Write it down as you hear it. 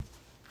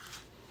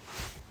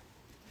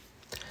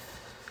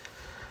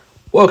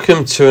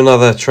Welcome to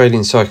another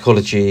Trading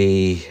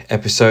Psychology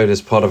episode as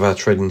part of our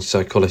Trading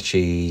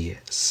Psychology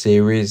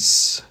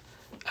series.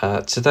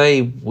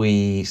 Today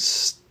we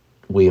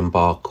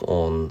embark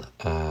on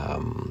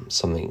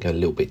something a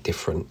little bit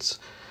different.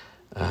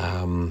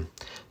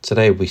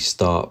 Today we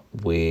start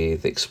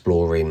with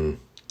exploring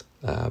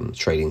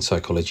trading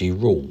psychology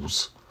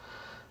rules,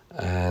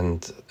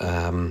 and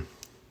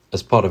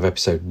as part of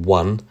episode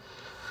 1.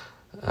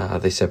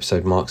 This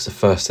episode marks the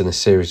first in a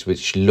series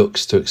which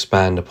looks to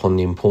expand upon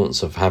the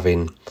importance of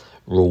having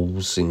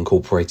rules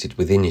incorporated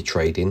within your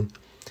trading.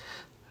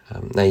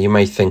 Now, you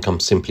may think I'm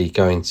simply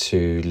going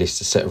to list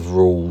a set of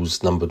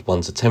rules numbered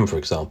 1 to 10, for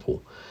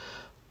example,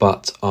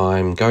 but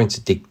I'm going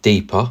to dig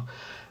deeper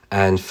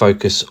and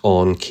focus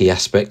on key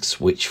aspects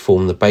which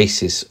form the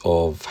basis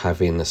of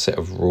having a set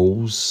of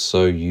rules,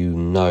 so you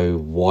know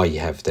why you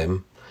have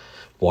them,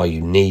 why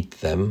you need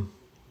them,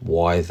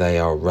 why they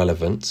are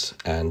relevant,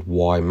 and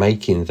why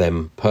making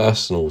them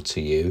personal to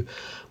you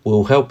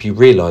will help you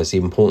realise the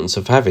importance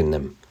of having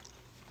them.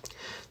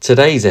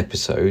 Today's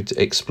episode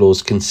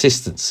explores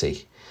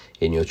consistency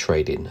in your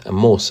trading, and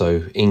more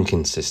so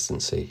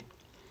inconsistency.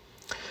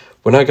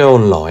 When I go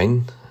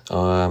online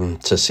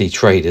to see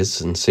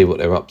traders and see what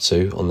they're up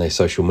to on their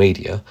social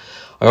media,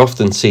 I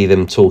often see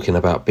them talking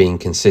about being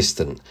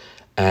consistent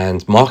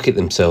and market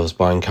themselves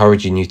by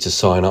encouraging you to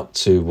sign up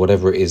to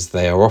whatever it is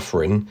they are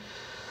offering,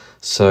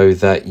 so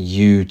that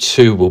you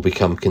too will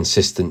become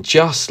consistent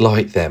just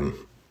like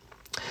them.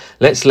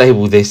 Let's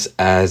label this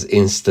as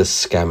Insta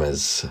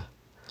scammers.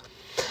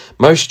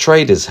 Most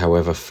traders,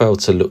 however, fail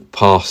to look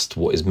past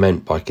what is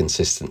meant by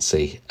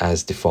consistency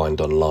as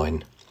defined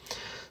online.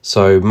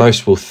 So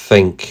most will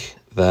think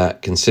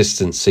that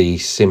consistency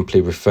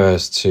simply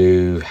refers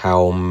to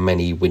how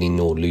many winning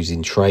or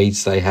losing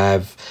trades they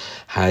have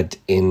had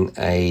in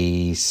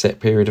a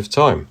set period of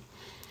time.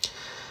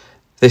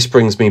 This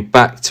brings me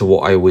back to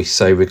what I always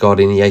say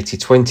regarding the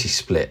 80-20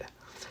 split,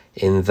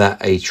 in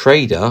that a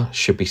trader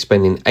should be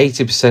spending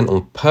 80%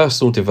 on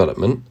personal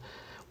development,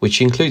 which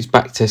includes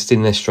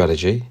backtesting their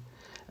strategy,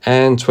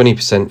 and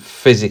 20%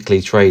 physically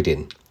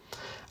trading.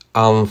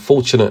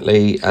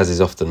 Unfortunately, as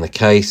is often the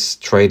case,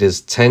 traders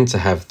tend to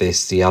have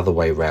this the other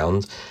way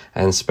round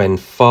and spend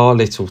far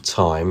little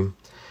time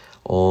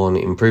on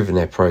improving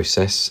their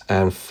process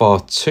and far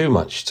too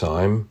much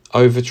time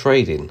over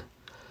trading.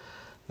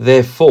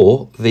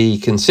 Therefore, the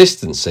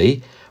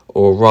consistency,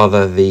 or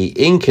rather the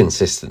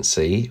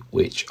inconsistency,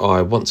 which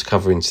I want to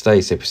cover in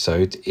today's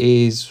episode,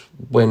 is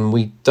when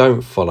we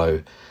don't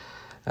follow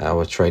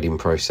our trading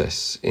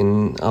process.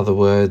 In other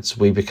words,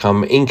 we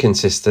become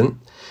inconsistent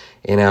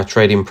in our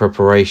trading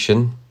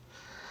preparation.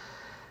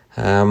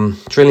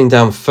 Drilling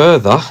down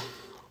further,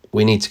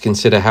 we need to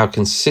consider how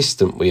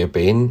consistent we are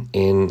being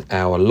in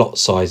our lot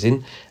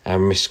sizing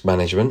and risk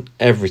management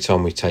every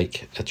time we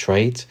take a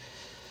trade,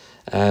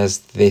 as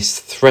this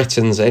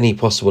threatens any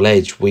possible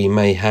edge we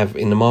may have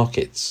in the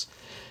markets.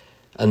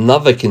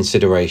 Another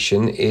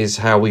consideration is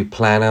how we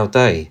plan our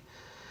day.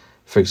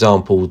 For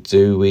example,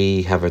 do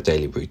we have a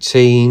daily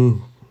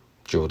routine?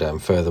 Drill down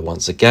further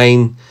once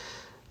again.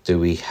 Do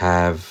we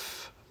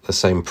have the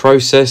same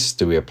process?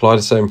 Do we apply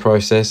the same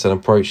process and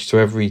approach to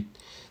every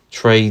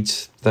trade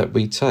that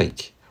we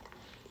take?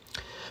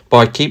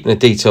 By keeping a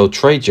detailed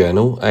trade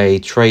journal, a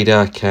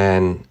trader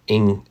can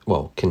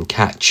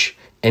catch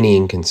any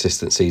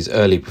inconsistencies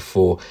early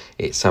before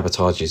it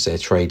sabotages their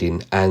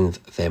trading and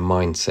their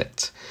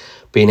mindset.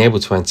 Being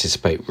able to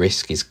anticipate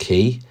risk is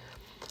key.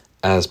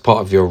 As part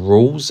of your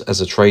rules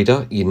as a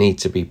trader, you need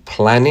to be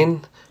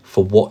planning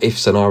for what-if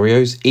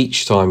scenarios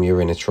each time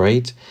you're in a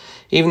trade.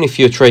 Even if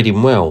you're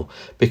trading well,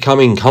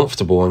 becoming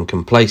comfortable and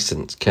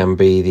complacent can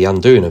be the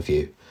undoing of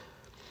you.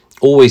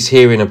 Always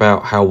hearing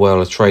about how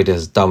well a trader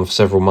has done for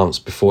several months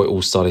before it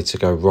all started to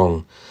go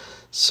wrong.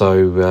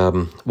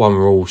 So one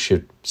rule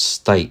should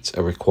state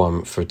a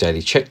requirement for a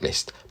daily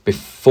checklist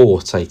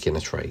before taking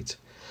a trade.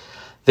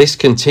 This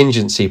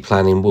contingency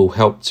planning will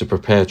help to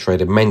prepare a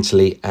trader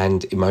mentally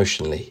and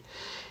emotionally.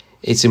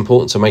 It's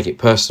important to make it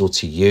personal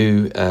to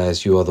you,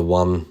 as you are the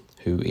one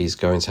who is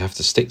going to have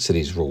to stick to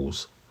these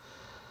rules.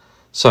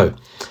 So,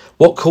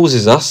 what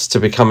causes us to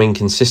become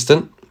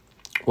inconsistent?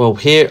 Well,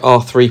 here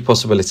are 3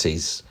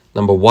 possibilities.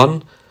 Number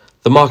 1,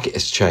 the market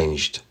has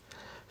changed.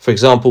 For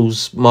example,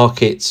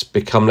 markets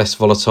become less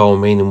volatile,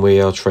 meaning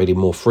we are trading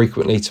more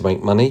frequently to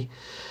make money,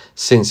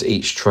 since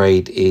each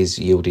trade is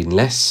yielding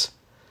less.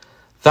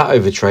 That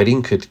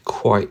overtrading could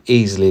quite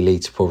easily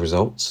lead to poor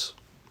results.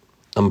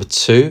 Number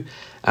 2,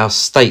 our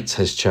state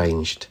has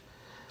changed.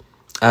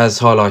 As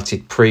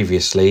highlighted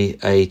previously,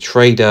 a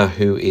trader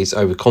who is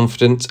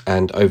overconfident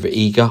and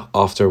overeager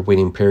after a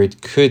winning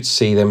period could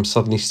see them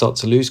suddenly start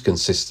to lose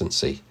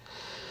consistency.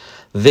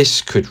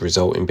 This could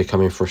result in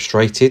becoming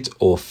frustrated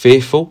or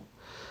fearful.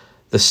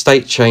 The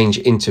state change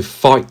into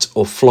fight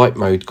or flight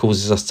mode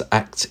causes us to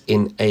act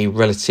in a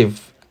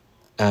relative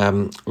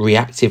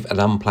reactive and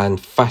unplanned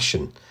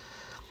fashion.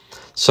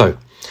 So,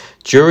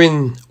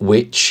 during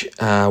which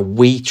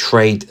we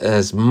trade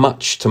as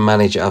much to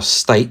manage our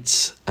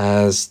states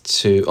as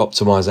to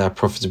optimize our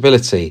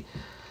profitability.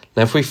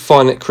 Now, if we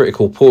find that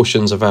critical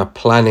portions of our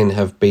planning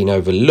have been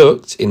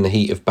overlooked in the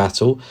heat of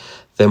battle,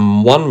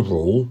 then one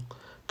rule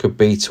could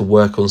be to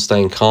work on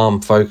staying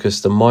calm,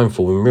 focused and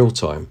mindful in real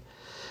time.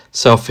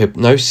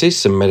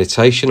 Self-hypnosis and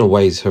meditation are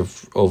ways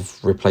of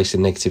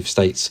replacing negative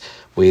states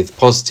with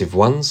positive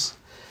ones.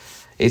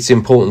 It's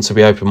important to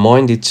be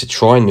open-minded to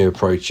try new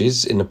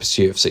approaches in the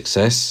pursuit of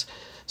success.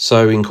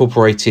 So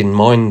incorporating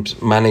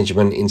mind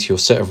management into your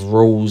set of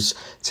rules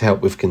to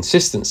help with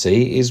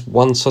consistency is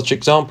one such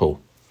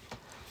example.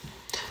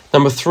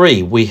 Number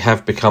 3, we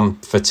have become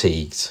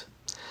fatigued.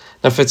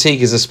 Now,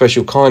 fatigue is a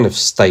special kind of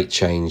state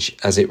change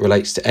as it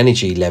relates to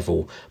energy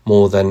level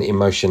more than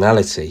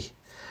emotionality.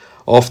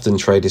 Often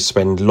traders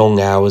spend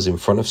long hours in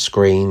front of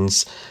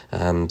screens.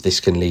 This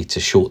can lead to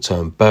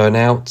short-term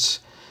burnout.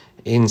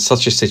 In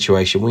such a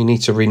situation, we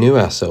need to renew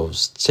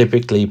ourselves,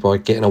 typically by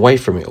getting away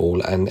from it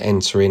all and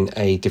entering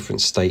a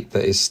different state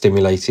that is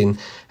stimulating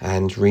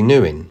and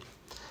renewing.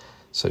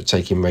 So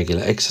taking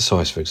regular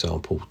exercise, for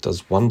example,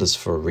 does wonders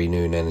for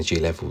renewing energy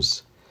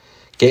levels.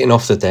 Getting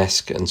off the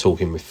desk and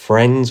talking with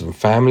friends and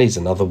family is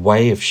another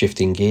way of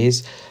shifting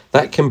gears.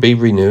 That can be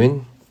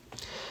renewing.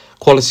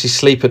 Quality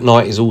sleep at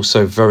night is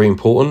also very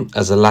important,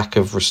 as a lack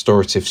of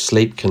restorative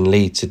sleep can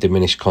lead to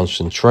diminished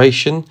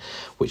concentration,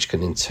 which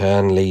can in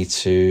turn lead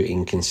to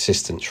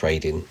inconsistent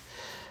trading.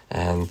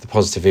 And the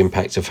positive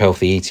impact of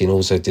healthy eating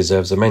also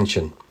deserves a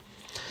mention.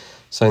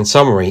 So in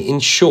summary,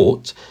 in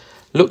short,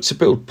 look to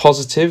build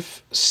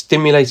positive,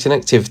 stimulating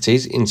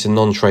activities into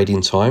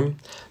non-trading time.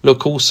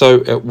 Look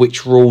also at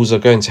which rules are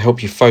going to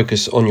help you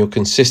focus on your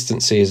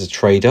consistency as a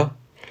trader.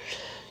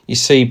 You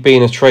see,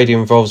 being a trader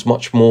involves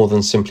much more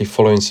than simply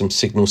following some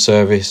signal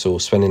service or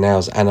spending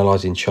hours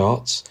analysing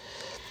charts.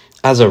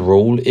 As a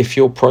rule, if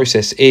your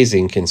process is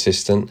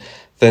inconsistent,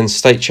 then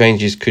state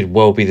changes could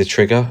well be the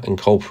trigger and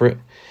culprit.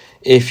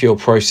 If your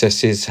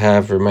processes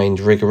have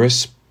remained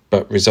rigorous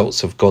but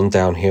results have gone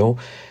downhill,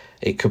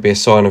 it could be a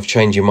sign of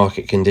changing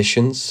market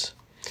conditions.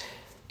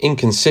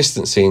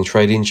 Inconsistency in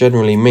trading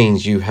generally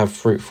means you have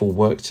fruitful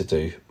work to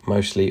do,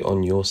 mostly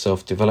on your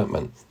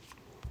self-development.